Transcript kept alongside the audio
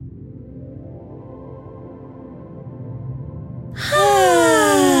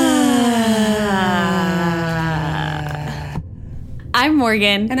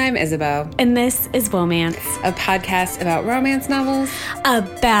Morgan. And I'm Isabeau. And this is Womance, a podcast about romance novels,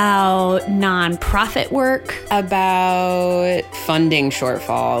 about nonprofit work, about funding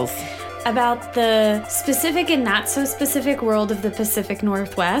shortfalls, about the specific and not so specific world of the Pacific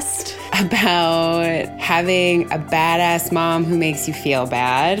Northwest, about having a badass mom who makes you feel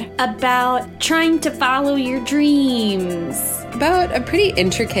bad, about trying to follow your dreams, about a pretty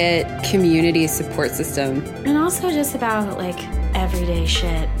intricate community support system, and also just about, like, everyday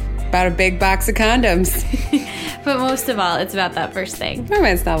shit. About a big box of condoms. But most of all, it's about that first thing.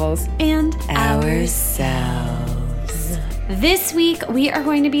 Romance novels. And ourselves. This week, we are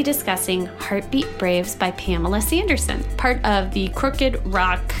going to be discussing Heartbeat Braves by Pamela Sanderson, part of the Crooked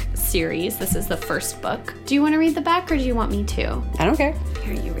Rock series. This is the first book. Do you want to read the back or do you want me to? I don't care.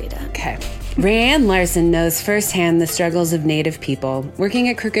 Here, you read it. Okay. Rayanne Larson knows firsthand the struggles of Native people. Working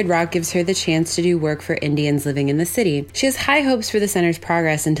at Crooked Rock gives her the chance to do work for Indians living in the city. She has high hopes for the center's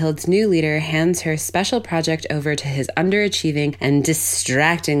progress until its new leader hands her special project over to his underachieving and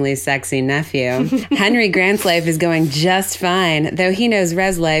distractingly sexy nephew. Henry Grant's life is going just fine. Though he knows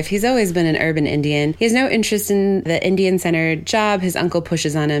res life, he's always been an urban Indian. He has no interest in the Indian-centered job his uncle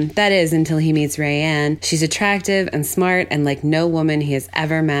pushes on him. That is, until he meets Rayanne. She's attractive and smart and like no woman he has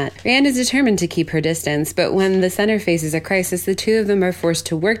ever met. Rayanne is determined to keep her distance, but when the center faces a crisis, the two of them are forced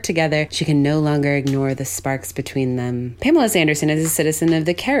to work together. She can no longer ignore the sparks between them. Pamela Sanderson is a citizen of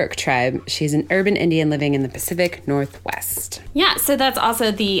the Karuk tribe. She's an urban Indian living in the Pacific Northwest. Yeah, so that's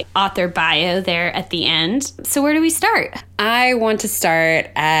also the author bio there at the end. So where do we start? I want to start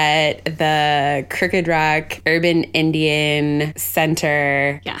at the Crooked Rock Urban Indian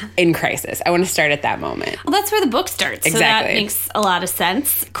Center in crisis. I want to start at that moment. Well, that's where the book starts. Exactly. So that makes a lot of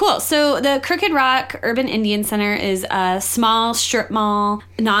sense. Cool. So the Crooked Rock Urban Indian Center is a small strip mall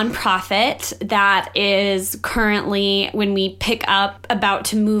nonprofit that is currently, when we pick up, about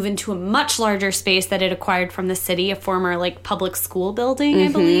to move into a much larger space that it acquired from the city, a former like public school building,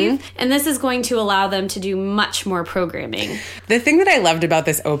 I believe. And this is going to allow them to do much more programming. The thing that I loved about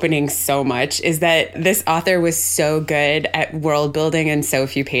this opening so much is that this author was so good at world building in so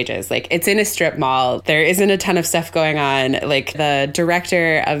few pages. Like, it's in a strip mall. There isn't a ton of stuff going on. Like, the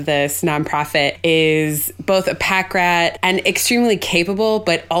director of this nonprofit is both a pack rat and extremely capable,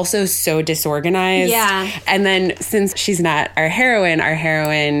 but also so disorganized. Yeah. And then since she's not our heroine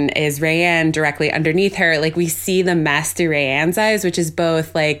is Rayanne directly underneath her. Like, we see the mess through Rayanne's eyes, which is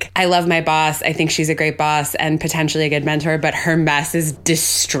both like, I love my boss. I think she's a great boss and potentially a good mentor, but her mess is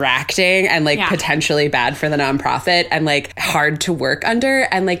distracting and like potentially bad for the nonprofit and like hard to work under.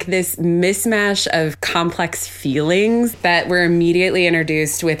 And like this mismatch of complex feelings that were immediately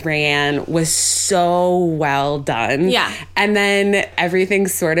introduced with Rayanne was so well done. Yeah. And then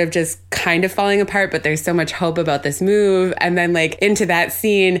everything's sort of just kind of falling apart, but there's so much hope about this move. And then like into that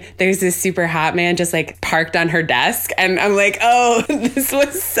scene, there's this super hot man just like parked on her desk. And I'm like, oh, this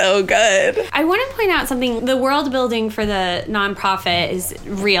was so good. I want to point out something. The world building for the nonprofit is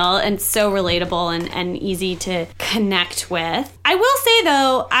real and so relatable and easy to connect with. I will say,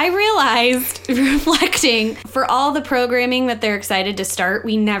 though, I realized, reflecting, for all the programming that they're excited to start,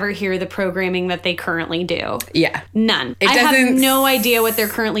 we never hear the programming that they currently do. Yeah. None. I have no idea what they're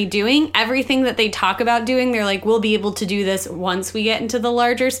currently doing. Everything that they talk about doing, they're like, we'll be able to do this once we get into the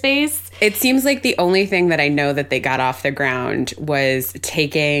larger space. It seems like the only thing that I know that they got off the ground was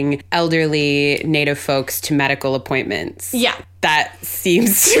taking elderly Native folks to medical appointments. Yeah. That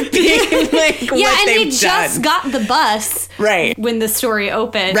seems to be like what they've done. Yeah, and they just got the bus when the story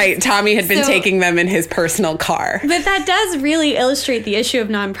opened. Right. Tommy had been taking them in his personal car. But that does really illustrate the issue of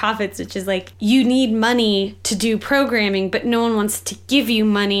nonprofits, which is like, you need money to do programming, but no one wants to give you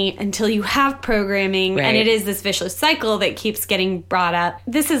money until you have programming. Right. And it is this vicious cycle that keeps getting brought up.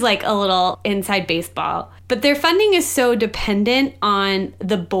 This is like a little inside baseball. But their funding is so dependent on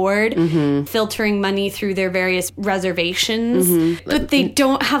the board filtering money through their various reservations. But they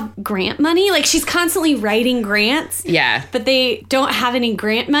don't have grant money. Like, she's constantly writing grants. Yeah. But they don't have any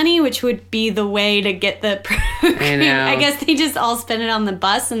grant money, which would be the way to get the program. I know. I guess they just all spend it on the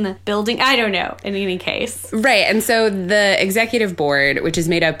bus and the building. I don't know, in any case. Right. And so the executive board, which is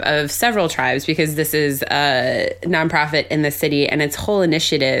made up of several tribes, because this is a nonprofit in the city, and its whole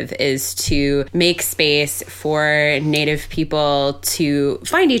initiative is to make space place for Native people to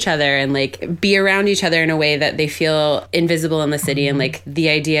find each other and like be around each other in a way that they feel invisible in the city. And like the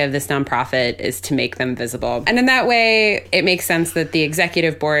idea of this nonprofit is to make them visible. And in that way, it makes sense that the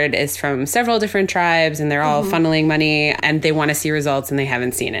executive board is from several different tribes and they're all funneling money and they want to see results and they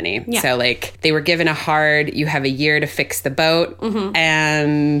haven't seen any. Yeah. So like they were given a hard, you have a year to fix the boat.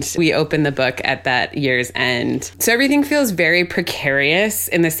 And we open the book at that year's end. So everything feels very precarious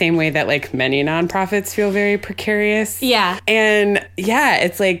in the same way that like many nonprofits feel very precarious. Yeah. And yeah,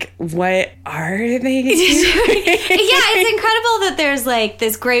 it's like, what are they doing? Yeah, it's incredible that there's like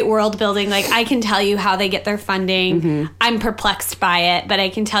this great world building. Like I can tell you how they get their funding. I'm perplexed by it, but I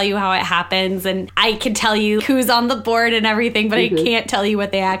can tell you how it happens. And I can tell you who's on the board and everything, but I can't tell you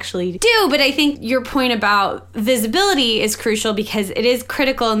what they actually do. But I think your point about visibility is crucial because it is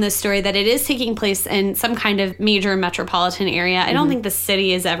critical in this story that it is taking place in some kind of major metropolitan area. I don't think the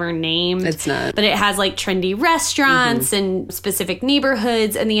city is ever named. It's not. But it has like trendy restaurants and specific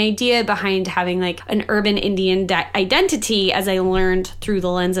neighborhoods. And the idea behind having like an urban Indian identity, as I learned through the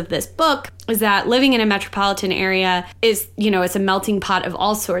lens of this book, is that living in a metropolitan area is, you know, it's a melting pot of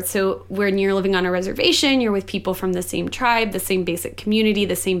all sorts. So when you're living on a reservation, you're with people from the same tribe, the same basic community,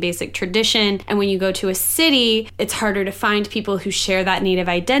 the same basic tradition. And when you go to a city, it's harder to find people who share that Native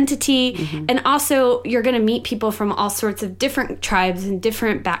identity. And also, you're going to meet people from all sorts of different tribes and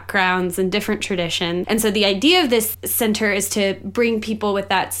different backgrounds and different traditions. And so the idea of this center is to bring people with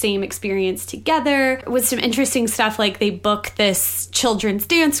that same experience together with some interesting stuff. Like they book this children's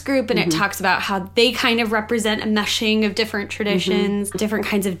dance group and it talks about how they kind of represent a meshing of different traditions, different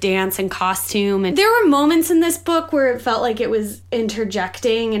kinds of dance and costume. And there were moments in this book where it felt like it was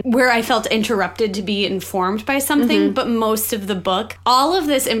interjecting and where I felt interrupted to be informed by something. But most of the book, all of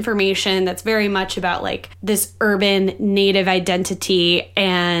this information that's very much about like this urban Native identity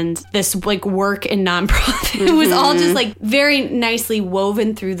and this like work in nonprofit, it was all just like very nicely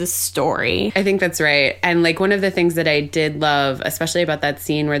woven through the story. I think that's right. And like one of the things that I did love, especially about that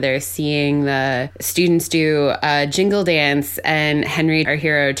scene where they're seeing the students do a jingle dance and Henry, our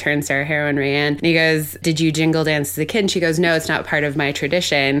hero, turns to our heroine Rayanne and he goes, "Did you jingle dance as a kid?" And she goes, "No, it's not part of my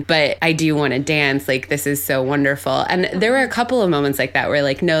tradition, but I do want to dance. Like, this is so wonderful." And there were a couple of moments like that where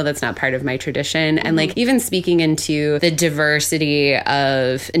like, no, that's not part of my tradition. And like even speaking into the diversity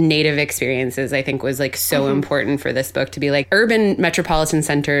of Native experiences, I think was like so important for this book to be like, urban metropolitan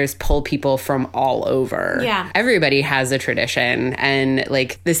centers pull people from all over. Yeah. Everybody has a tradition. And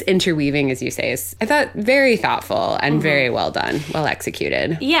like this interweaving, as you say, is, I thought, very thoughtful and very well done, well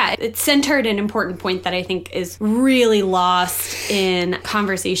executed. Yeah, it centered an important point that I think is really lost in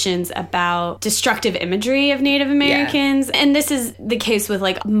conversations about destructive imagery of Native Americans. Yeah. And this is the case with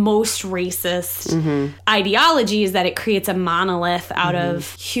like most racist ideologies, that it creates a monolith out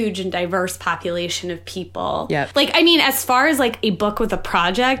of huge and diverse population of people. Yep. Like, I mean, as far as like a book with a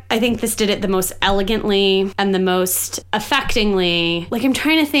project, I think this did it the most elegantly and the most affectingly. Like, I'm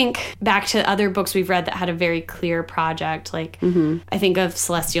trying to think back to other books we've read that had a very clear project. Like, I think of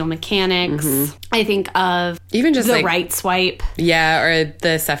Celestial Mechanics. I think of even just The like, Right Swipe. Yeah, or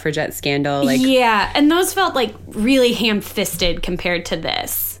the suffragette scandal. Like, yeah, and those felt like really ham-fisted compared to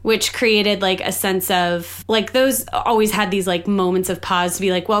this, which created like a sense of like, those always had these like moments of pause to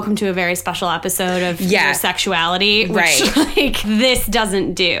be like, welcome to a very special episode of your sexuality, which like this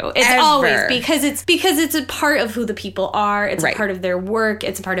doesn't do. It's always because it's a part of who the people are. It's a part of their work.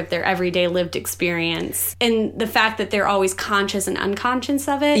 It's a part of their everyday lived experience. And the fact that they're always conscious and unconscious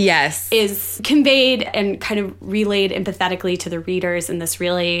of it is conveyed and kind of relayed empathetically to the readers in this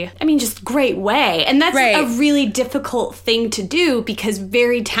really, I mean, just great way. And that's a really difficult thing to do because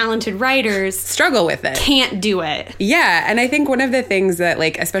very talented writers struggle with it. Can't do it. Yeah. And I think one of the things that,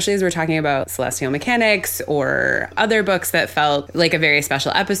 like, especially as we're talking about Celestial Mechanics or other books that felt like a very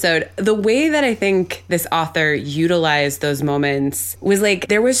special episode, the way that I think this author utilized those moments was like,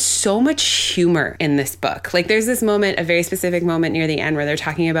 there was so much humor in this book. Like, there's this moment, a very specific moment near the end where they're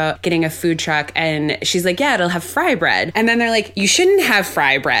talking about getting a food truck and she's like, yeah, it'll have fry bread. And then they're like, you shouldn't have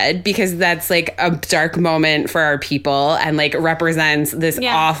fry bread because that's like a dark moment for our people and like represents this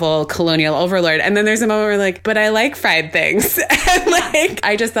awful colonial overlord. And then there's a moment where like, but I like fried things. And like,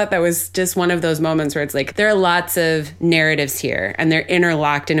 I just thought that was just one of those moments where it's like, there are lots of narratives here and they're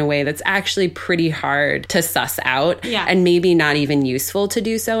interlocked in a way that's actually pretty hard to suss out and maybe not even useful to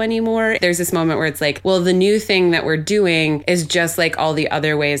do so anymore. There's this moment where it's like, well, the new thing that we're doing is just like all the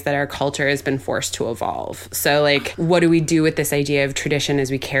other ways that our culture has been forced to evolve. So like, what do we do with this idea of tradition as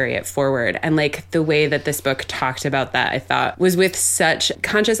we carry it forward? And like the way that this book talked about that, I thought was with such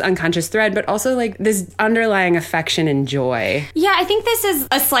conscious, unconscious thread, but also like this underlying affection and joy. Yeah, I think this is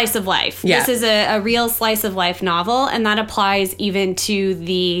a slice of life. Yeah. This is a real slice of life novel, and that applies even to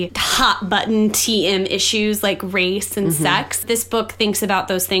the hot button TM issues like race and sex. This book thinks about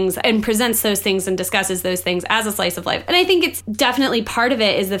those things and presents those things and discusses those things as a slice of life. And I think it's definitely part of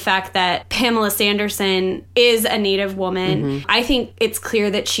it is the fact that Pamela Sanderson is a Native woman. I think it's clear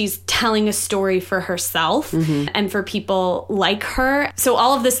that she's telling a story for herself and for people like her. So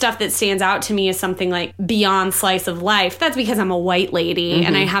all of the stuff that stands out to me is something like beyond slice of life. That's because I'm a white lady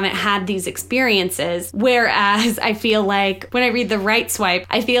and I haven't had these experiences. Whereas I feel like when I read The Right Swipe,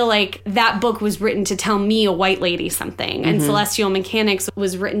 I feel like that book was written to tell me, a white lady, something. And Celestial Mechanics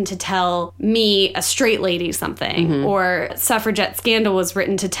was written to tell me, a straight lady, something. Or Suffragette Scandal was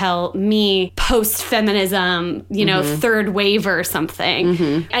written to tell me post-feminism, you know, third wave or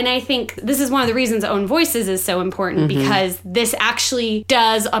something. And I think this is one of the reasons Own Voices is so important because this actually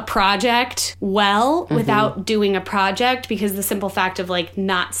does a project well without doing a project, because the simple fact of like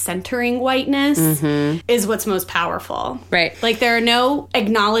not centering whiteness is what's most powerful. Right. Like there are no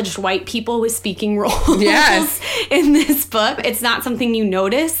acknowledged white people with speaking roles in this book. It's not something you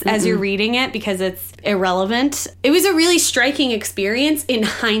notice as you're reading it because it's irrelevant. It was a really striking experience in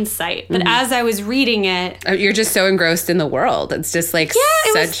hindsight, but as I was reading it, you're just so engrossed in the world. It's just like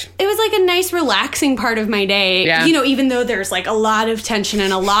it was like a nice relaxing part of my day. Yeah. You know, even though there's like a lot of tension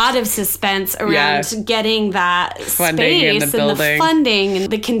and a lot of suspense around getting that funding space and the funding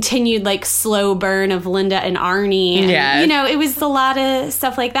and the continued like slow burn of Linda and Arnie. And, you know, it was a lot of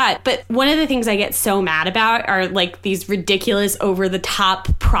stuff like that. But one of the things I get so mad about are like these ridiculous over the top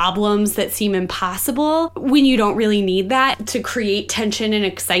problems that seem impossible when you don't really need that to create tension and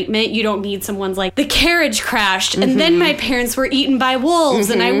excitement. You don't need someone's like, the carriage crashed and then my parents were eaten by wolves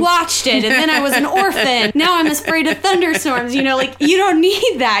and I watched it and then I was an orphan. Now I'm afraid of thunderstorms. You know, like you don't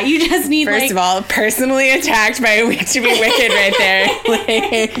need that. You just need First of all, personally attacked by a week to be wicked right there.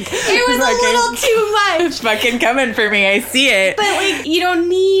 Like, it was a little too much. Fucking coming for me. I see it. But like you don't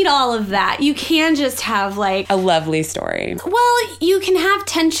need all of that. You can just have like a lovely story. Well, you can have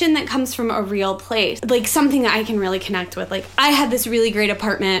tension that comes from a real place. Like something that I can really connect with. Like I had this really great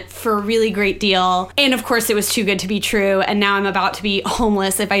apartment for a really great deal. And of course it was too good to be true. And now I'm about to be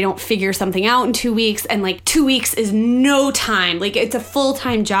homeless if I don't figure something out in 2 weeks. And like 2 weeks is no time. Like it's a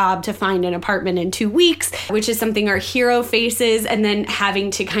full-time job to find an apartment in 2 weeks, which is something our hero faces. And then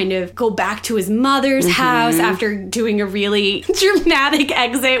having to kind of go back to his mother's house after doing a really dramatic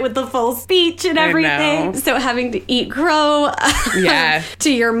exit with the full speech and everything. So having to eat crow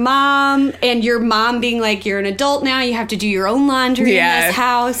to your mom, and your mom being like, you're an adult now, you have to do your own laundry in this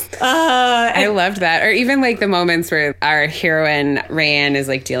house. I loved that. Or even like the moments where our heroine Rayanne is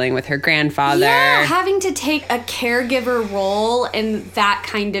like dealing with her grandfather. Yeah, having to take a caregiver role in that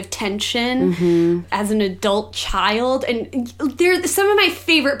kind of tension as an adult child. And there, some of my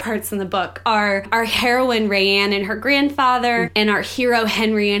favorite parts in the book are our heroine Rayanne and her grandfather and our hero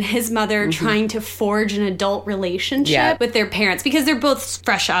Henry and his mother trying to forge an adult relationship with their parents because they're both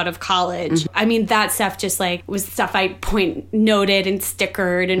fresh out of college. I mean, that stuff just like was stuff I noted and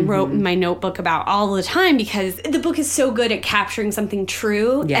stickered and wrote in my notebook about all the time because the book is so good at capturing something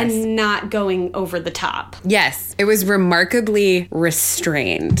true and not going over the top. Yes, it was remarkably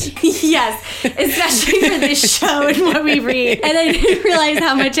restrained. Yes, especially for this show and what we read. And I didn't realize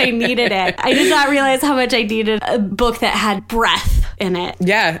how much I needed it. I did not realize how much I needed a book that had breath in it.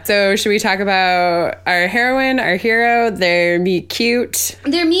 Yeah, so should we talk about our heroine, our hero? They're meet cute.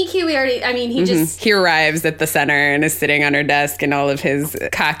 They're meet cute. We already, I mean, he arrives at the center and is sitting on her desk in all of his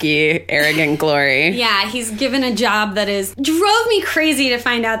cocky, arrogant glory. Yeah, he's given a job that drove me crazy to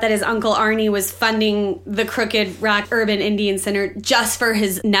find out that his uncle Arnie was funding the Crooked Rock Urban Indian Center just for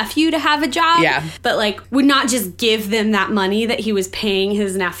his nephew to have a job. Yeah. But like would not just give them that money that he was paying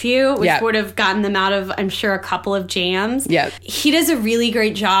his nephew, which would have gotten them out of, I'm sure, a couple of jams. Yeah. He does a really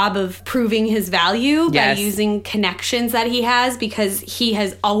great job of proving his value by using connections that he has because he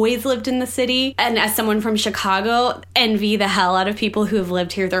has always lived in the city. And as someone from Chicago, envy the hell out of people who have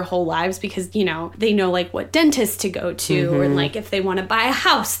lived here their whole lives because, you know, they know like what dentist to go to and like if they want to buy a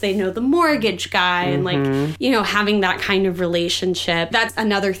house, they know the mortgage guy and like, you know, having that kind of relationship. That's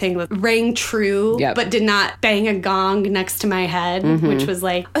another thing that rang true, but did not bang a gong next to my head, which was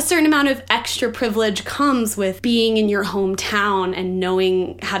like a certain amount of extra privilege comes with being in your hometown and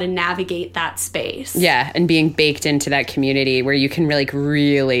knowing how to navigate that space. Yeah, and being baked into that community where you can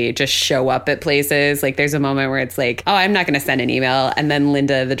really just show up at places. Like there's a moment where it's like, oh, I'm not going to send an email. And then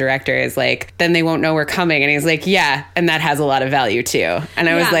Linda, the director, is like, then they won't know we're coming. And he's like, yeah, and that has a lot of value too. And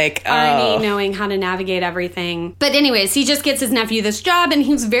I was like, oh. Arnie knowing how to navigate everything. But anyways, he just gets his nephew this job and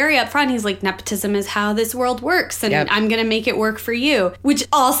he was very upfront. He's like, nepotism is how this world works and I'm going to make it work for you, which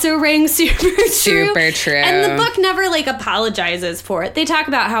also rings super true. Super true. And the book never like apologizes for it. They talk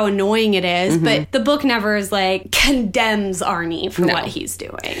about how annoying it is, but the book never is like condemns Arnie for what he's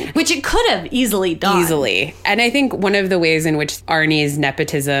doing, which it could have easily done. Easily. And I think one of the ways in which Arnie's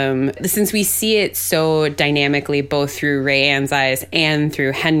nepotism, since we see it so dynamically both through Ray Ann's eyes and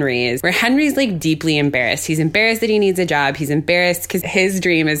through Henry's, where Henry's like deeply embarrassed. He's embarrassed that he needs a job. He's embarrassed because his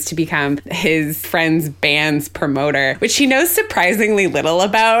dream is to become his friend's band's promoter, which he knows surprisingly little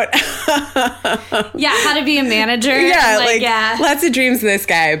about. Yeah, how to be a manager. Yeah, lots of dreams this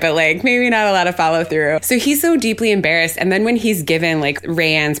guy, but like maybe not a lot of follow through. So he's so deeply embarrassed. And then when he's given like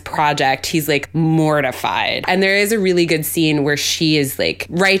Ray Ann's project, he's like mortified. And there is a really good scene where she is like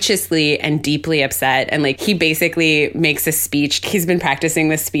righteously and deeply upset. And like he basically makes a speech. He's been practicing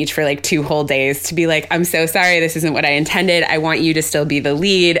this speech for like 2 whole days to be like, I'm so sorry. This isn't what I intended. I want you to still be the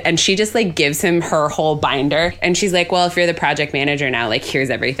lead. And she just like gives him her whole binder. And she's like, well, if you're the project manager now, like here's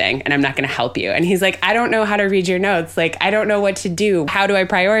everything. And I'm not going to help you. And he's like, I don't know how to read your notes. Like, I don't know what to do. How do I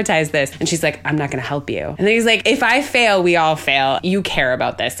prioritize this? And she's like, I'm not going to help you. And then he's like, if I fail, we all fail. You care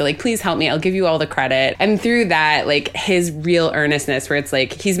about this. So like, please help me. I'll give you all the credit. And through that, like his real earnestness where it's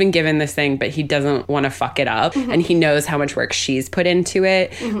like, he's been given this thing, but he doesn't want to fuck it up. And he knows how much work she's put into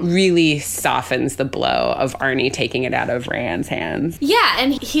it, really softens the blow of Arnie taking it out of Ray Ann's hands. Yeah,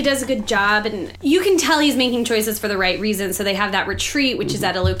 and he does a good job. And you can tell he's making choices for the right reasons. So they have that retreat, which is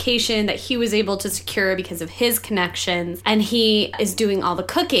at a location that he was able to secure because of his connections. And he is doing all the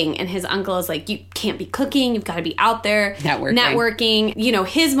cooking. And his uncle is like, you can't be cooking. You've got to be out there networking. You know,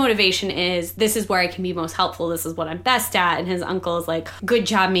 his motivation is, this is where I can be most helpful. This is what I'm best at. And his uncle is like, good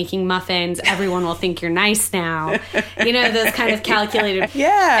job making muffins. Everyone will think you're nice now. You know, those kind of calculated.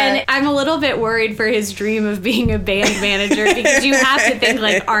 Yeah. And I'm a little bit worried for his dream of being a band manager because you have to think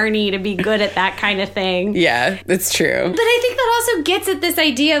like Arnie to be good at that kind of thing. Yeah, that's true. But I think that also gets at this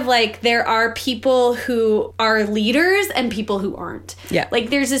idea of like, there are people who are leaders and people who aren't. Yeah. Like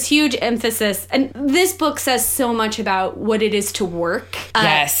there's this huge emphasis. And this book says so much about what it is to work.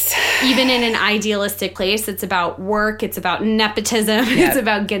 Yes. Even in an idealistic place, it's about work. It's about nepotism. Yep. It's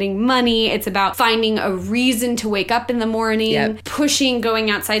about getting money. It's about finding a reason to wake up in the morning, pushing, going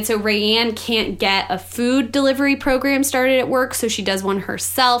outside. So Ray Ann can't get a food delivery program started at work, so she does one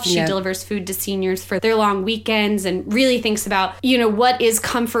herself. She delivers food to seniors for their long weekends and really thinks about, you know, what is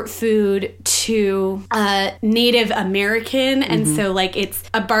comfort food to a Native American. And so like it's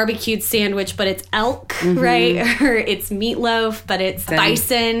a barbecued sandwich, but it's elk, right? Or it's meatloaf, but it's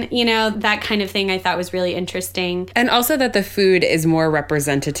bison, you know, that kind of thing I thought was really interesting. And also that the food is more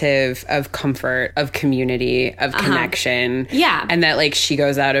representative of comfort, of community, of connection. Yeah. And that like she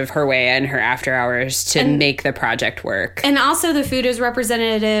goes out of her way in her after hours to make the project work. And also the food is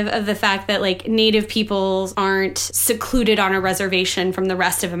representative of the fact that like Native peoples aren't secluded on a reservation from the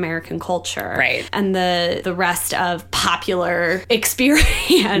rest of American culture. Right. And the rest of popular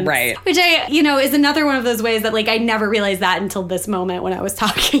experience. Right. Which I, you know, is another one of those ways that like I never realized that until this moment when I was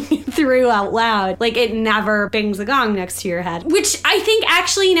talking through out loud. Like it never bangs a gong next to your head. Which I think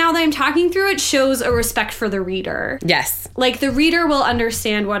actually now that I'm talking through it shows a respect for the reader. Yes. Like the reader will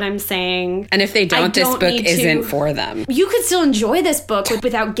understand what I'm saying. And if they don't, this book isn't for them. You could still enjoy this book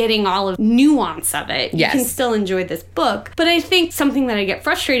without getting all of nuance of it. Yes. You can still enjoy this book. But I think something that I get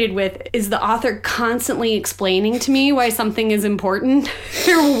frustrated with is the author constantly explaining to me why something is important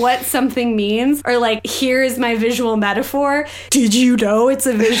or what something means. Or like, here is my visual metaphor. Did you know it's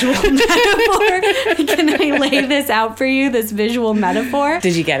a visual metaphor? Can I lay this out for you, this visual metaphor?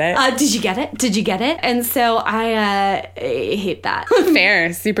 Did you get it? Did you get it? Did you get it? And so I hate that.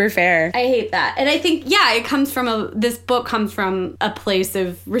 Fair. Super fair. I hate that. And I think, yeah, it comes from this book comes from a place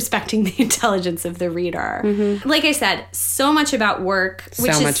of respecting the intelligence of the reader. Like I said, so much about work,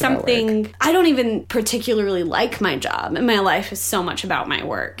 which is something I don't even particularly like my job. And my life is so much about my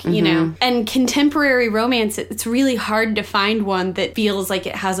work, you know? And contemporary romance, it's really hard to find one that feels like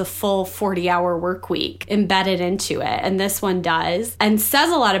it has a full 40-hour work week embedded into it. And this one does. And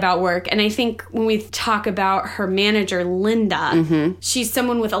says a lot about work. And I think when we talk about her manager, Linda, she's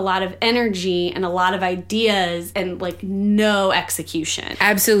someone with a lot of energy and a lot of ideas and like no execution.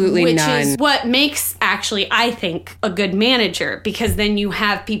 Absolutely none. Which is what makes actually, I think, a good manager, because then you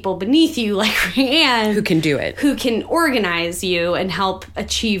have people beneath you like Rayanne, who can do it, who can organize you and help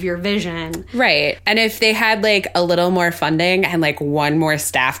achieve your vision. Right. And if they had like a little more funding and like one more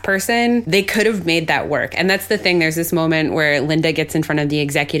staff person, they could have made that work. And that's the thing. There's this moment where Linda gets in front of the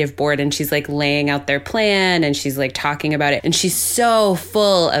executive board and she's like laying out their plan and she's like talking about it. And she's so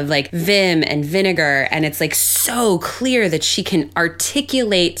full of like vim and vinegar. And it's like so clear that she can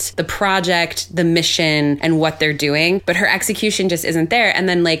articulate the project, the mission, and what they're doing. But her execution just isn't there. And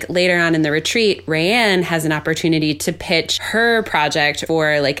then like later on in the retreat, Rayanne has an opportunity to pitch her project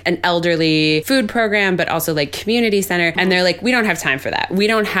for like an elderly food program, but also like community center. And they're like, we don't have time for that. We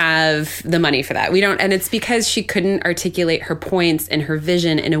don't have the money for that. We don't. And it's because she couldn't articulate her points and her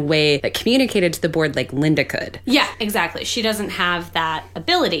vision in a way that communicated to the board like Linda could. Yeah, exactly. She doesn't have that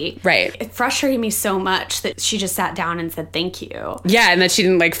ability. Right. It frustrated me so much that she just sat down and said, thank you. Yeah. And that she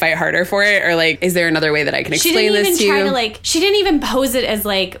didn't like fight harder for it, or like, is there another way that I can explain this to you? She didn't even pose it as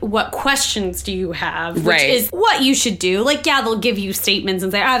like, what questions do you have? Which is what you should do. Like, yeah, they'll give you statements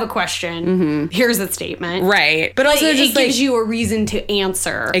and say, I have a question. Mm-hmm. Here's a statement. Right. But also just it gives you a reason to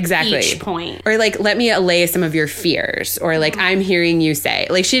answer each point. Or like, let me allay some of your fears. Or like, I'm hearing you say.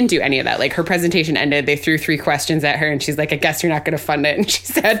 Like, she didn't do any of that. Like, her presentation ended. They threw 3 questions at her and she's like, I guess you're not going to fund it. And she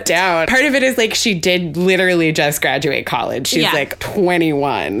sat down. Part of it is like, she did literally just graduate college. She's like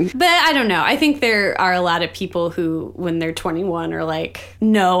 21. But I don't know. I think there are a lot of people who, when they're 21, are like,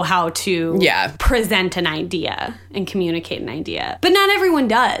 know how to present an idea and communicate an idea. But not everyone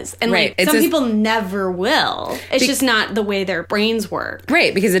does. And like, some people never will. It's just not the way their brains work.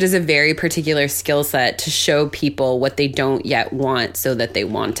 Right. Because it is a very particular skill set to show people what they don't yet want so that they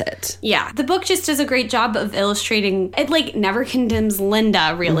want it. Yeah. The book just does a great job of illustrating. It like never condemns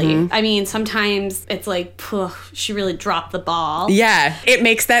Linda, really. Mm-hmm. I mean, sometimes it's like, she really dropped the ball. Yeah. It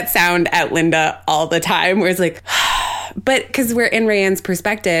makes that sound at Linda all the time where it's like, but because we're in Rayanne's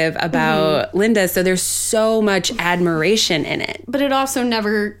perspective about Linda, so there's so much admiration in it. But it also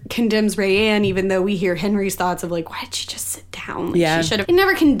never condemns Rayanne, even though we hear Henry's thoughts of like, why did she just sit down? Like, she should have. It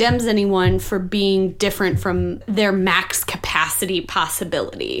never condemns anyone for being different from their max capacity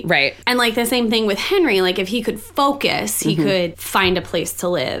possibility. Right. And like the same thing with Henry, like if he could focus, he could find a place to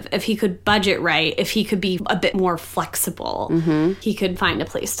live. If he could budget right, if he could be a bit more flexible, he could find a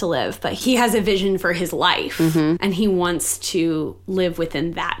place to live. But he has a vision for his life and he wants to live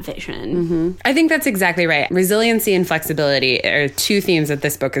within that vision. I think that's exactly right. Resiliency and flexibility are 2 themes that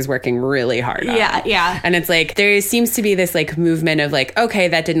this book is working really hard on. Yeah. And it's like, there seems to be this like movement of like, okay,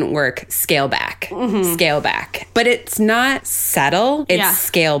 that didn't work. Scale back. Scale back. But it's not settle. It's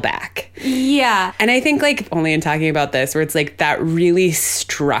scale back. Yeah. And I think like only in talking about this where it's like that really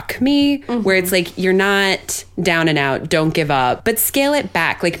struck me where it's like, you're not down and out. Don't give up. But scale it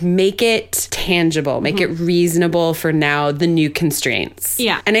back. Like make it tangible. Make it reasonable for now the new constraints.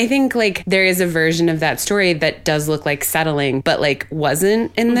 Yeah. And I think like there is a version of that story that does look like settling, but like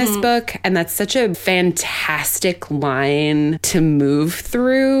wasn't in this book. And that's such a fantastic line to move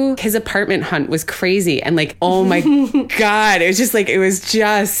through. His apartment hunt was crazy. And like, oh my God, it was just like, it was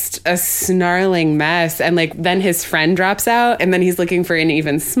just a snarling mess. And like, then his friend drops out and then he's looking for an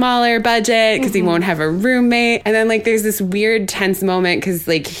even smaller budget because he won't have a roommate. And then like, there's this weird tense moment because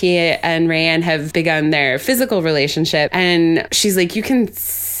like he and Rayanne have begun their physical relationship and she's like, you can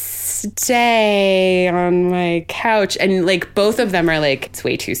stay on my couch. And like both of them are like, it's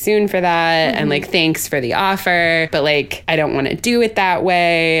way too soon for that. And like, thanks for the offer, but like, I don't want to do it that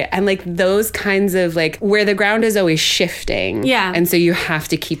way. And like those kinds of like where the ground is always shifting. Yeah. And so you have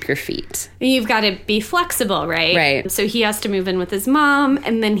to keep your feet. You've got to be flexible, right? Right. So he has to move in with his mom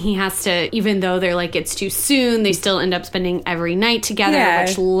and then he has to, even though they're like, it's too soon, they still end up spending every night together,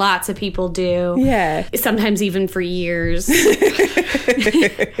 which lots of people do. Yeah. Sometimes even for years.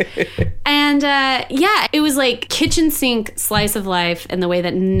 And it was like kitchen sink slice of life in the way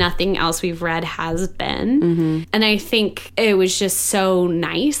that nothing else we've read has been. And I think it was just so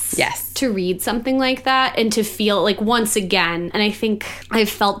nice to read something like that and to feel like once again, and I think I've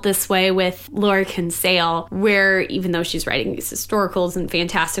felt this way with Laura Kinsale, where even though she's writing these historicals and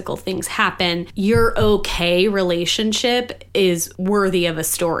fantastical things happen, your okay relationship is worthy of a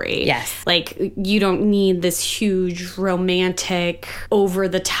story. Yes. Like you don't need this huge romantic over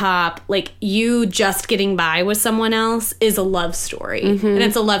the top, like you just getting by with someone else is a love story. And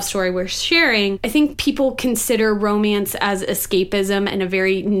it's a love story we're sharing. I think people consider romance as escapism in a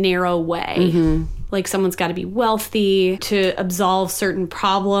very narrow way. like someone's got to be wealthy to absolve certain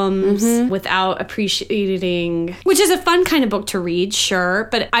problems without appreciating, which is a fun kind of book to read, sure,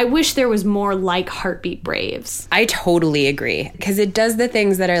 but I wish there was more like Heartbeat Braves. I totally agree, because it does the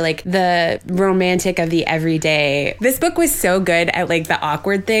things that are like the romantic of the everyday. This book was so good at like the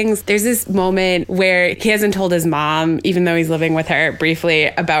awkward things. There's this moment where he hasn't told his mom, even though he's living with her briefly,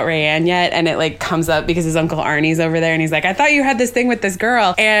 about Rayanne yet, and it like comes up because his Uncle Arnie's over there and he's like, I thought you had this thing with this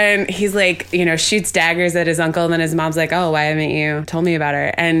girl. And he's like, you know, shoots daggers at his uncle, and then his mom's like, oh, why haven't you told me about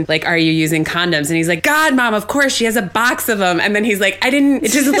her? And like, are you using condoms? And he's like, God, Mom, of course, she has a box of them. And then he's like, I didn't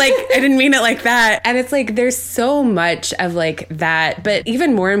mean it like that. And it's like, there's so much of like that. But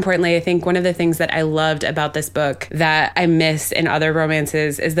even more importantly, I think one of the things that I loved about this book that I miss in other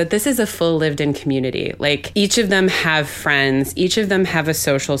romances is that this is a full lived-in community. Like, each of them have friends, each of them have a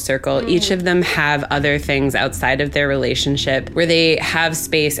social circle, each of them have other things outside of their relationship where they have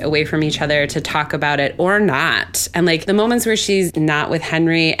space away from each other to talk about it or not. And like, the moments where she's not with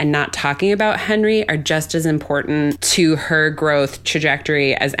Henry and not talking about Henry are just as important to her growth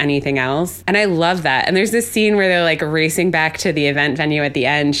trajectory as anything else. And I love that. And there's this scene where they're like racing back to the event venue at the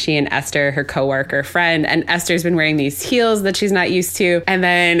end, she and Esther, her coworker friend, and Esther's been wearing these heels that she's not used to. And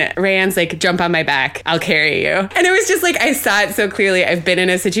then Rayanne's like, jump on my back, I'll carry you. And it was just like, I saw it so clearly. I've been in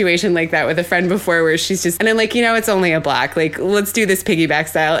a situation like that with a friend before where she's just, and I'm like, you know, it's only a block. Like, let's do this piggyback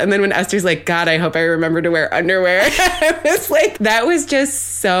style. And then when Esther's like, God, I hope I remember to wear underwear. It's like, that was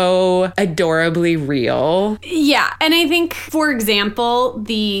just so adorably real. Yeah. And I think, for example,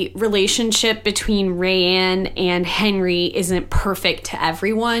 the relationship between Rayanne and Henry isn't perfect to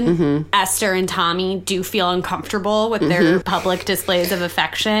everyone. Esther and Tommy do feel uncomfortable with their public displays of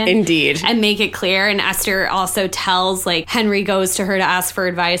affection. Indeed. And make it clear. And Esther also tells, like, Henry goes to her to ask for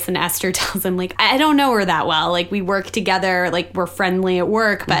advice, and Esther tells him, like, I don't know her that well. Like, we work together, like, we're friendly at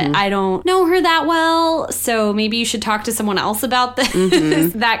work, but I don't know her that well. So maybe you should talk to someone else about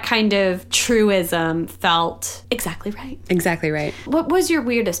this. That kind of truism felt exactly right. Exactly right. What was your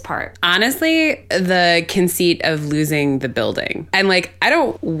weirdest part? Honestly, the conceit of losing the building. And like, I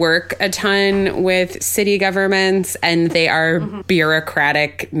don't work a ton with city governments, and they are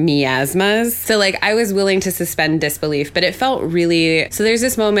bureaucratic miasmas. So like, I was willing to suspend disbelief, but it felt really, so there's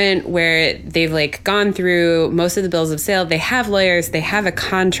this moment where they've like gone through most of the bills of sale. They have lawyers, they have a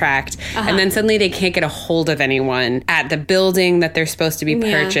contract, and then suddenly they can't get a hold of anyone at the building that they're supposed to be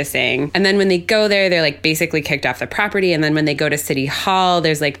purchasing. And then when they go there, they're like basically kicked off the property. And then when they go to City Hall,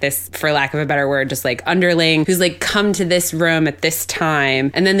 there's like this, for lack of a better word, just like underling who's like, come to this room at this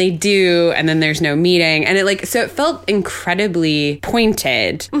time. And then they do, and then there's no meeting. And it like, so it felt incredibly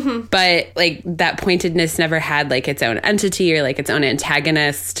pointed, but like that pointedness never had like its own entity or like its own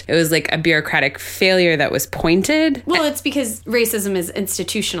antagonist. It was like a bureaucratic failure that was pointed. Well, it's because racism is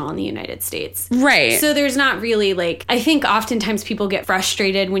institutional in the United States. Right. So there's not really like, I think oftentimes people get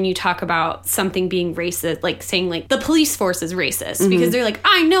frustrated when you talk about something being racist, like saying like the police force is racist, because they're like,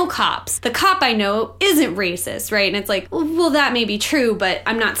 I know cops. The cop I know isn't racist, right? And it's like, well, that may be true, but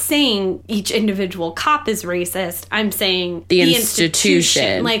I'm not saying each individual cop is racist. I'm saying the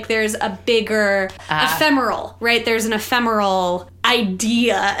institution. Like, there's a bigger ephemeral, right? There's an ephemeral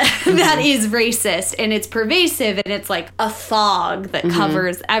idea that is racist, and it's pervasive, and it's like a fog that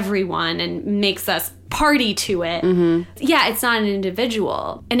covers everyone and makes us party to it. Yeah, it's not an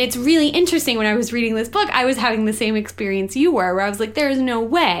individual. And it's really interesting. When I was reading this book, I was having the same experience you were, where I was like, there is no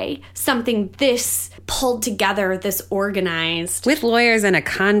way something this pulled together, this organized, with lawyers and a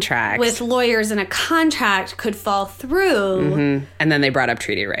contract, could fall through. And then they brought up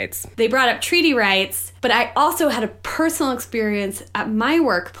treaty rights. But I also had a personal experience at my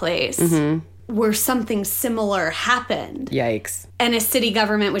workplace where something similar happened. Yikes. And a city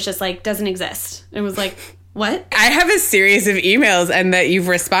government was just like, doesn't exist. It was like, what? I have a series of emails and that you've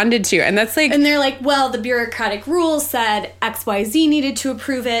responded to, and that's like... And they're like, well, the bureaucratic rules said XYZ needed to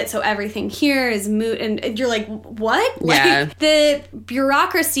approve it, so everything here is moot. And you're like, what? Yeah. Like, the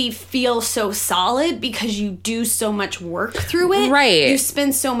bureaucracy feels so solid because you do so much work through it. Right. You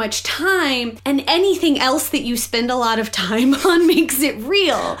spend so much time, and anything else that you spend a lot of time on makes it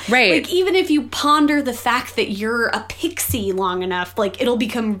real. Right. Like, even if you ponder the fact that you're a pixie long enough, like, it'll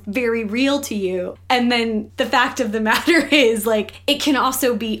become very real to you. And then when the fact of the matter is, like, it can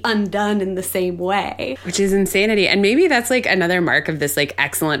also be undone in the same way. Which is insanity. And maybe that's like another mark of this like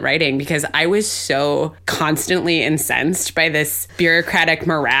excellent writing, because I was so constantly incensed by this bureaucratic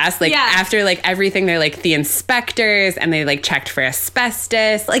morass. Like after like everything, they're like the inspectors and they like checked for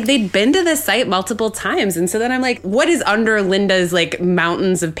asbestos. Like they'd been to the site multiple times. And so then I'm like, what is under Linda's like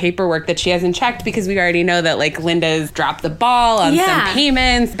mountains of paperwork that she hasn't checked? Because we already know that like Linda's dropped the ball on some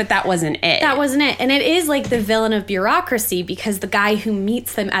payments, but that wasn't it. That wasn't it. And it is like the villain of bureaucracy, because the guy who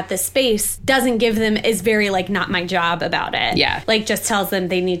meets them at the space doesn't give them, is very like, not my job about it. Yeah. Like just tells them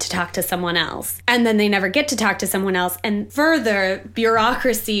they need to talk to someone else. And then they never get to talk to someone else. And further,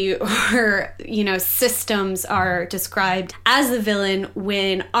 bureaucracy or, you know, systems are described as the villain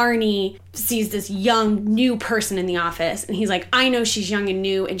when Arnie sees this young, new person in the office. And he's like, I know she's young and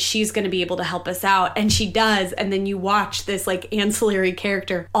new and she's going to be able to help us out. And she does. And then you watch this like ancillary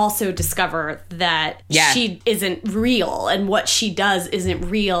character also discover that she isn't real, and what she does isn't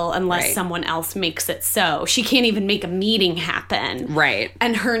real unless someone else makes it so. She can't even make a meeting happen. Right.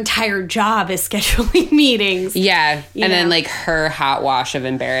 And her entire job is scheduling meetings. Yeah. And then like her hot wash of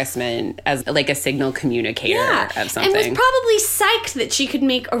embarrassment as like a signal communicator of something. And was probably psyched that she could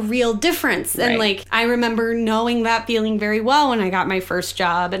make a real difference. And like, I remember knowing that feeling very well when I got my first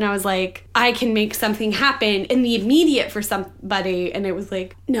job. And I was like, I can make something happen in the immediate for somebody. And it was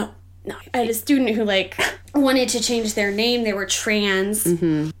like, no. I had a student who like wanted to change their name. They were trans.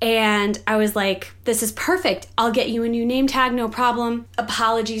 And I was like, this is perfect. I'll get you a new name tag, no problem.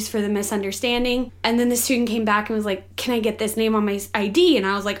 Apologies for the misunderstanding. And then the student came back and was like, can I get this name on my ID? And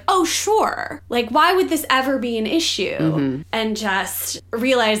I was like, oh, sure. Like, why would this ever be an issue? And just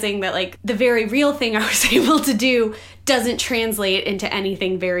realizing that like the very real thing I was able to do doesn't translate into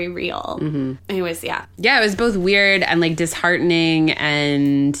anything very real. Anyways, yeah, it was both weird and like disheartening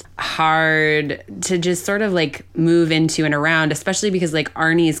and hard to just sort of like move into and around, especially because like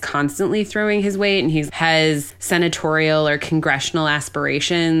Arnie's constantly throwing his weight and he has senatorial or congressional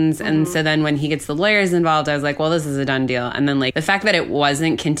aspirations. And so then when he gets the lawyers involved, I was like, well, this is a done deal. And then like the fact that it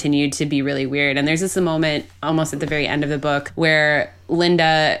wasn't continued to be really weird. And there's just a moment almost at the very end of the book where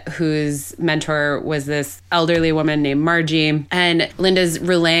Linda, whose mentor was this elderly woman named Margie, and Linda's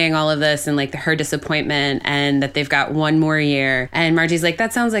relaying all of this and like her disappointment and that they've got one more year. And Margie's like,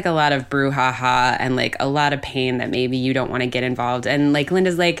 that sounds like a lot of brouhaha and like a lot of pain that maybe you don't want to get involved. And like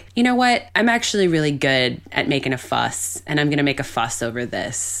Linda's like, you know what? I'm actually really good at making a fuss, and I'm going to make a fuss over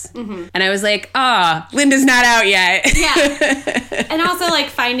this. And I was like, Linda's not out yet. And also like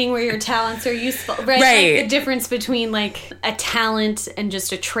finding where your talents are useful, right? Like the difference between like a talent and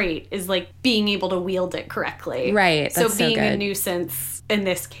just a trait is like being able to wield it correctly. Right. So being a nuisance in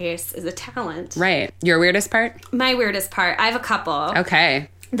this case is a talent. Right. Your weirdest part? My weirdest part. I have a couple. Okay.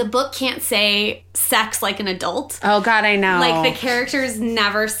 The book can't say sex like an adult. Oh, God, I know. Like, the characters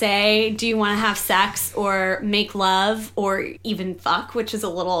never say, do you want to have sex or make love or even fuck, which is a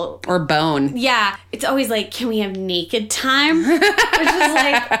little... Or bone. Yeah. It's always like, can we have naked time? Which is,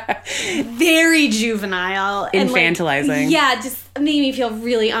 like, very juvenile. Infantilizing. And, like, just made me feel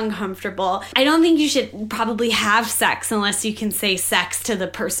really uncomfortable. I don't think you should probably have sex unless you can say sex to the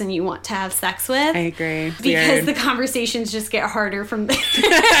person you want to have sex with. I agree. Because the conversations just get harder from there.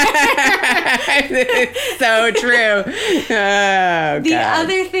 It's so true. Oh, God. The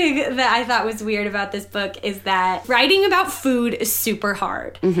other thing that I thought was weird about this book is that writing about food is super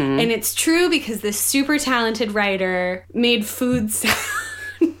hard. And it's true because this super talented writer made food sound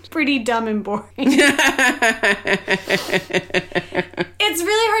pretty dumb and boring. It's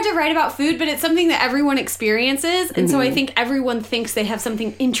really hard to write about food, but it's something that everyone experiences. And so I think everyone thinks they have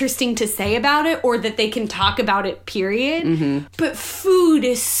something interesting to say about it or that they can talk about it, period. But food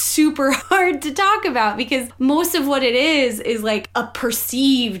is super hard to talk about because most of what it is like a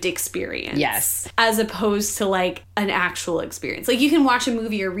perceived experience. Yes. As opposed to like an actual experience. Like you can watch a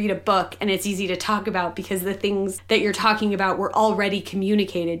movie or read a book and it's easy to talk about because the things that you're talking about were already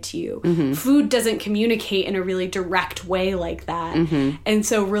communicated to you. Food doesn't communicate in a really direct way like that. And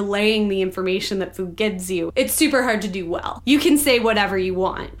so relaying the information that food gives you, it's super hard to do well. You can say whatever you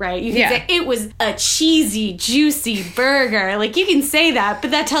want, right? You can say it was a cheesy, juicy burger. Like you can say that,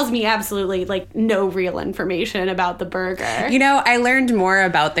 but that tells me absolutely like no real information about the burger. You know, I learned more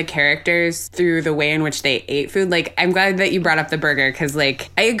about the characters through the way in which they ate food. Like, I'm glad that you brought up the burger because, like,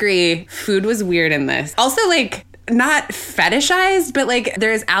 I agree, food was weird in this. Also, like, not fetishized, but like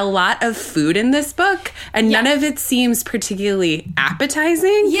there's a lot of food in this book and none of it seems particularly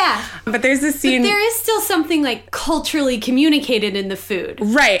appetizing. Yeah. But there's this scene. But there is still something like culturally communicated in the food.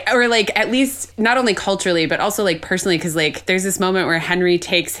 Right. Or like at least not only culturally, but also like personally, because like there's this moment where Henry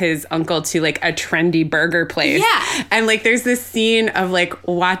takes his uncle to like a trendy burger place. Yeah. And like there's this scene of like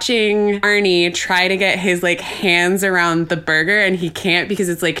watching Arnie try to get his like hands around the burger and he can't because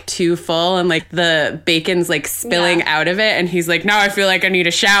it's like too full and like the bacon's like spilling out of it. And he's like, now I feel like I need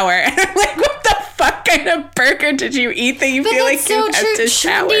a shower. And I'm like, what the fuck kind of burger did you eat that you feel like you have to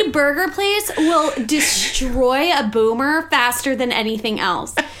shower? Trendy burger place will destroy a boomer faster than anything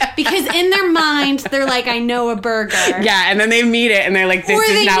else. Because in their mind, they're like, I know a burger. Yeah, and then they meet it and they're like, this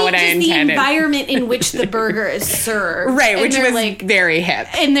is not what I intended. The environment in which the burger is served. Right, and which was like, very hip.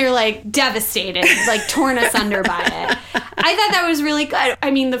 And they're like devastated, like torn asunder by it. I thought that was really good. I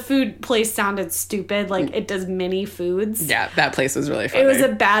mean, the food place sounded stupid. Like it does mini foods. Yeah, that place was really funny. It was a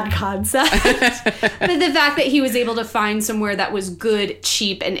bad concept. But the fact that he was able to find somewhere that was good,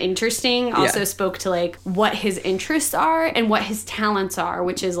 cheap, and interesting also spoke to like what his interests are and what his talents are,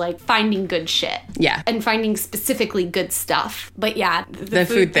 which is like finding good shit. Yeah. And finding specifically good stuff. But yeah, the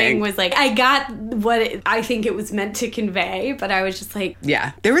food thing was like, I got what I think it was meant to convey, but I was just like...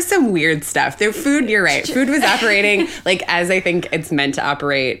 Yeah, there was some weird stuff. The food, you're right. Food was operating like as I think it's meant to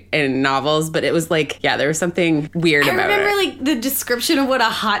operate in novels, but it was like, yeah, there was something weird about it. I remember like the description of what a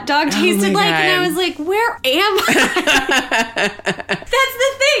hot dog tasted like, and I was like, where am I? That's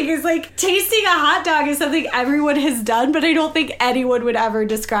the thing, is like tasting a hot dog is something everyone has done, but I don't think anyone would ever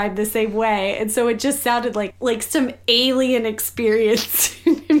describe the same way. And so it just sounded like some alien experience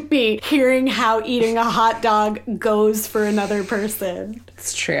to me, hearing how eating a hot dog goes for another person.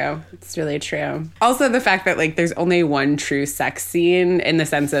 It's true. It's really true. Also, the fact that like there's only one true sex scene in the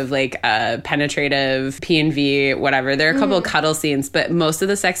sense of like a penetrative P&V, whatever. There are a couple of cuddle scenes, but most of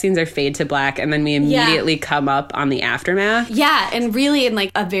the sex scenes are fade to black, and then we immediately come up on the aftermath. Yeah, and really in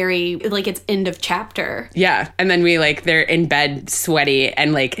like a very like it's end of chapter. Yeah, and then we like they're in bed sweaty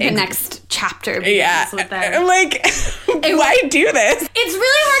and like the next chapter begins with them. I'm like, why do this? It's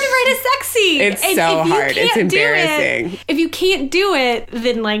really hard to write a sex scene. It's so hard. It's embarrassing. If you can't do it,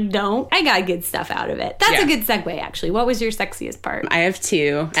 then like don't. I got good stuff out of it. That's a good segue, actually. What was your sexiest part? I have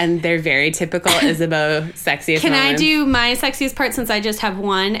two, and they're very typical Isabeau sexiest Can moments. I do my sexiest part since I just have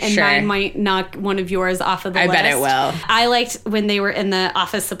one, and mine might knock one of yours off of the list? I bet it will. I liked when they were in the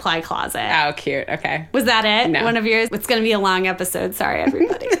office supply closet. Oh, cute. Okay. Was that it? No. One of yours? It's going to be a long episode. Sorry,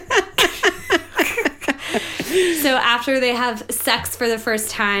 everybody. So after they have sex for the first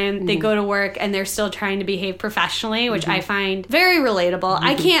time, they go to work and they're still trying to behave professionally, which I find very relatable.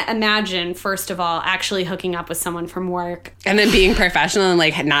 I can't imagine, first of all, actually hooking up with someone from work. And then being professional and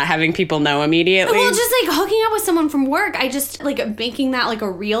like not having people know immediately. Well, just like hooking up with someone from work, I just like making that like a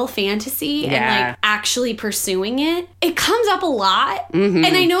real fantasy and like actually pursuing it. It comes up a lot. And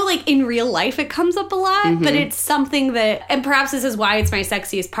I know like in real life it comes up a lot, but it's something that, and perhaps this is why it's my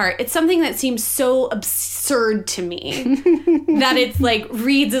sexiest part, it's something that seems so absurd to me that it's like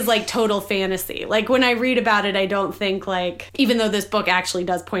reads as like total fantasy. Like when I read about it, I don't think like, even though this book actually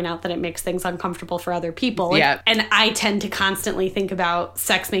does point out that it makes things uncomfortable for other people. Like, and I tend to constantly think about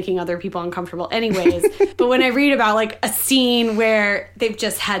sex making other people uncomfortable anyways. But when I read about like a scene where they've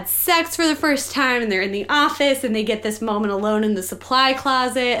just had sex for the first time and they're in the office and they get this moment alone in the supply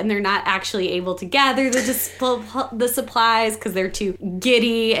closet and they're not actually able to gather the supplies because they're too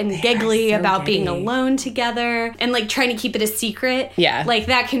giddy and giggly about being alone together and like trying to keep it a secret. Yeah. Like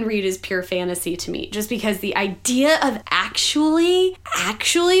that can read as pure fantasy to me, just because the idea of actually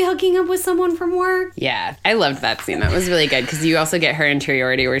hooking up with someone from work. Yeah. I loved that scene. That was really good because you also get her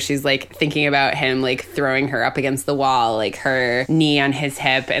interiority where she's like thinking about him like throwing her up against the wall, like her knee on his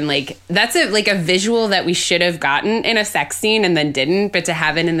hip. And like that's a visual that we should have gotten in a sex scene and then didn't, but to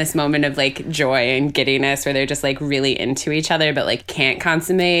have it in this moment of like joy and giddiness where they're just like really into each other but like can't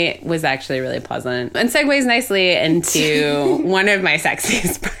consummate was actually really pleasant. And segues nicely into one of my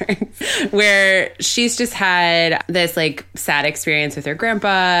sexiest parts where she's just had this like sad experience with her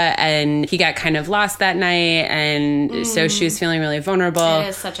grandpa and he got kind of lost that night and so she was feeling really vulnerable. It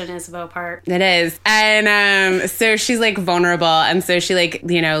is such an Isabeau part. It is. And so she's like vulnerable and so she like,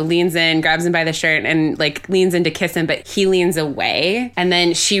 you know, leans in, grabs him by the shirt and like leans in to kiss him, but he leans away and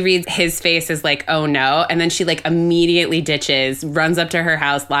then she reads his face as like, oh no, and then she like immediately ditches, runs up to her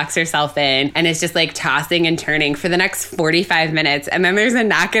house, locks herself in and is just like tossing and turning for the next 45 minutes. And then there's a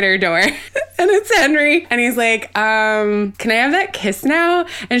knock at her door and it's Henry. And he's like, can I have that kiss now?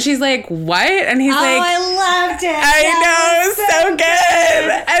 And she's like, what? And he's like, I loved it. I know, so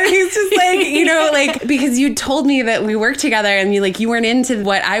good. And he's just like, you know, like, because you told me that we worked together and you weren't into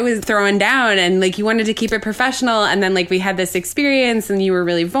what I was throwing down and like you wanted to keep it professional. And then like we had this experience and you were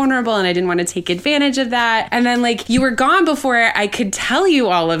really vulnerable and I didn't want to take advantage of that. And then like you were gone before I could tell you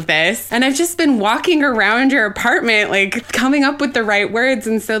all of this. And I've just been walking around your apartment, like coming up with the right words.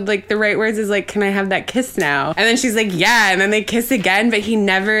 And so like the right words is like, can I have that kiss now? And then she's like, yeah. And then they kiss again, but he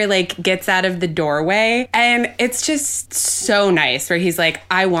never like gets out of the doorway. And it's just so nice where he's like,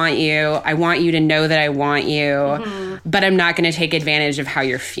 I want you to know that I want you, but I'm not going to take advantage of how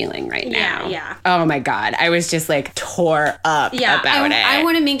you're feeling right now. Yeah. Oh my God. I was just like tore up about it. I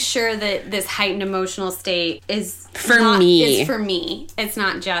want to make sure that this heightened emotional state is for me. It's for me. It's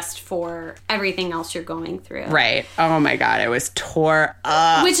not just for everything else you're going through. Right. Oh my God. I was tore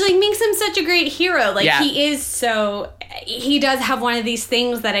up. Which like makes him such a great hero. Like he does have one of these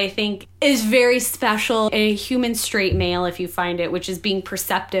things that I think is very special in a human straight male, if you find it, which is being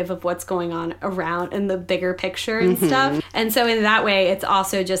perceptive of what's going on around in the bigger picture and stuff. And so in that way, it's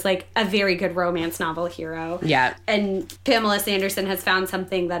also just like a very good romance novel hero. Yeah. And Pamela Sanderson has found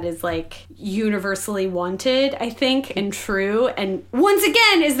something that is like universally wanted, I think, and true. And once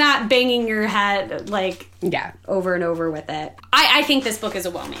again, is not banging your head like over and over with it. I think this book is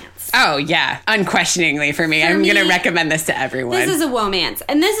a romance. Oh, yeah. Unquestioningly for me. I'm going to recommend this to everyone. This is a romance.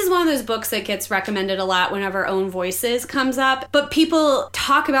 And this is one of those books that gets recommended a lot whenever Own Voices comes up. But people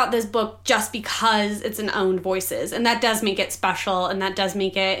talk about this book just because it's an Own Voices. And that does make it special and that does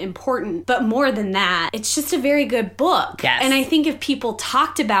make it important. But more than that, it's just a very good book. Yes. And I think if people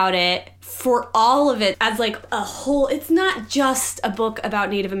talked about it for all of it as like a whole, it's not just a book about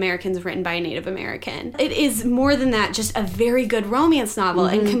Native Americans written by a Native American. It is more than that, just a very good romance novel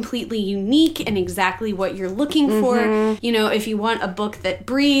and completely unique and exactly what you're looking for. You know, if you want a book that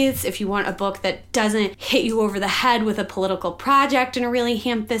breathes, if you want a book that doesn't hit you over the head with a political project in a really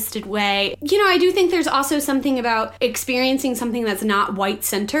ham-fisted way. You know, I do think there's also something about experiencing something that's not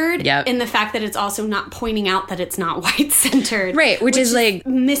white-centered in the fact that it's also not pointing out that it's not white-centered. Right, which is like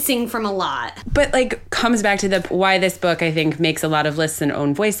missing from a lot. But like comes back to the why this book I think makes a lot of lists in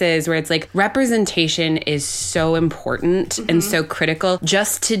Own Voices, where it's like representation is so important and so critical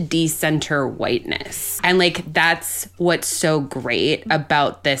just to decenter whiteness. And like that's what's so great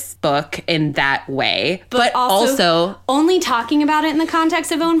about this book in that way. But also only talking about it in the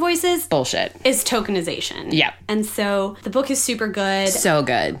context of Own Voices bullshit is tokenization. Yeah. And so the book is super good. So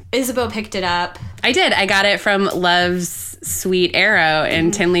good. Isabeau picked it up. I did. I got it from Love's Sweet Arrow in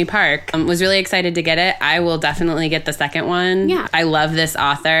Tinley Park. Was really excited to get it. I will definitely get the second one. Yeah. I love this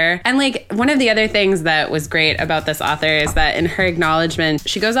author. And like one of the other things that was great about this author is that in her acknowledgement,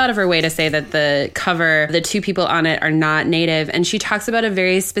 she goes out of her way to say that the cover, the two people on it are not Native. And she talks about a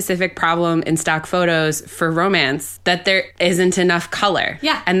very specific problem in stock photos for romance, that there isn't enough color.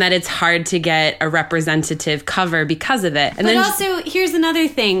 Yeah. And that it's hard to get a representative cover because of it. And but also, here's another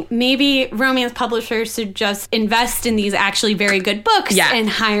thing. Maybe romance publishers should just invest in these actually very good books and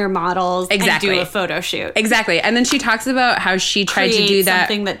hire models and do a photo shoot. Exactly. And then she talks about how she tried to do that.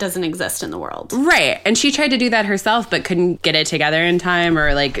 Something that doesn't exist in the world. Right. And she tried to do that herself, but couldn't get it together in time,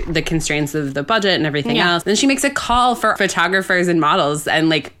 or like the constraints of the budget and everything else. Then she makes a call for photographers and models and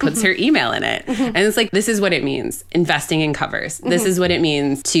like puts her email in it. And it's like, this is what it means, investing in covers. This is what it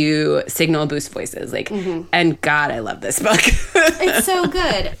means to signal boost voices. Like, and God, I love this book. It's so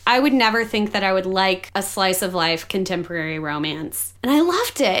good. I would never think that I would like a slice of life contemporary romance. And I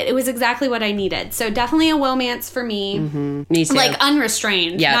loved it. It was exactly what I needed. So definitely a romance for me. Me too. Like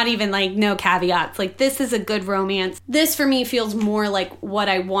unrestrained. Not even like no caveats. Like this is a good romance. This for me feels more like what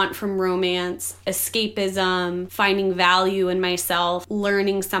I want from romance. Escapism, finding value in myself,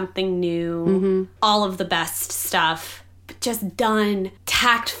 learning something new. All of the best stuff. Just done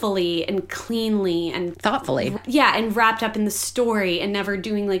tactfully and cleanly and thoughtfully. Yeah, and wrapped up in the story and never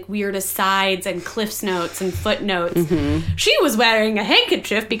doing like weird asides and cliffs notes and footnotes. She was wearing a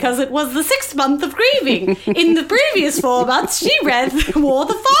handkerchief because it was the 6th month of grieving. In the previous 4 months, she wore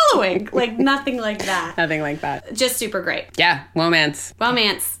the following. Like nothing like that. Nothing like that. Just super great. Yeah, romance.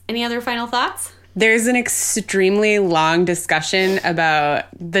 Romance. Any other final thoughts? There's an extremely long discussion about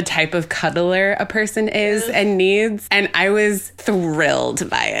the type of cuddler a person is and needs, and I was thrilled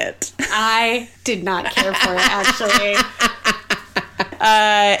by it. I did not care for it, actually.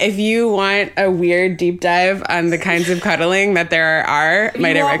 If you want a weird deep dive on the kinds of cuddling that there are,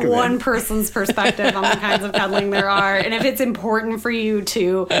 might I recommend? One person's perspective on the kinds of cuddling there are, and if it's important for you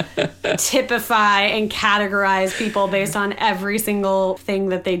to typify and categorize people based on every single thing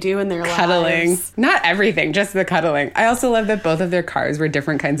that they do in their cuddling. lives. Not everything, just the cuddling. I also love that both of their cars were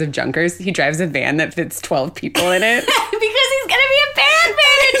different kinds of junkers. He drives a van that fits 12 people in it. Because he's going to be a band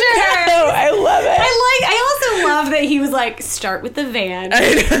manager! No, I like, start with the van.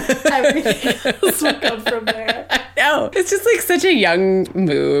 Everything else will come from there. No, it's just like such a young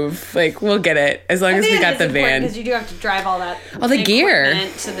move. Like, we'll get it as long as we got the van. Because you do have to drive all the gear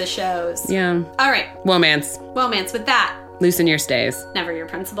to the shows. Yeah. All right. Womance. Womance. With that, loosen your stays. Never your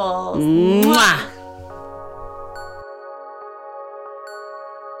principles. Mwah.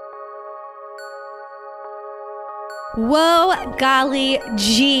 Whoa, golly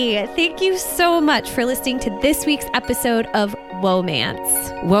gee. Thank you so much for listening to this week's episode of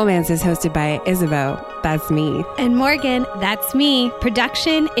Womance. Womance is hosted by Isabeau. That's me. And Morgan, that's me.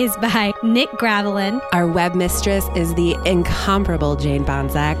 Production is by Nick Gravelin. Our web mistress is the incomparable Jane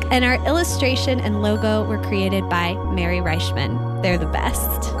Bonzak. And our illustration and logo were created by Mary Reichman. They're the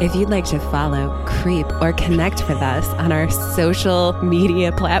best. If you'd like to follow, creep, or connect with us on our social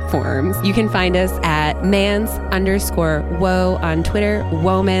media platforms, you can find us at mans_woe on Twitter,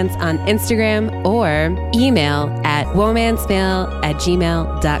 womance on Instagram, or email at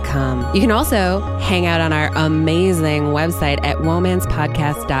womancemail@gmail.com. You can also hang out on our amazing website at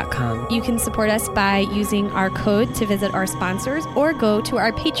womancepodcast.com. You can support us by using our code to visit our sponsors or go to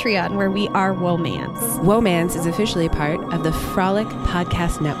our Patreon where we are Womance. Womance is officially part of the Frolic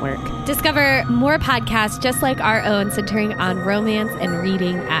Podcast Network. Discover more podcasts just like our own centering on romance and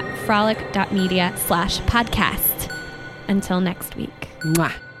reading at frolic.media/podcast. Until next week.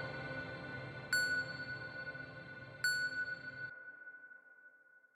 Mwah.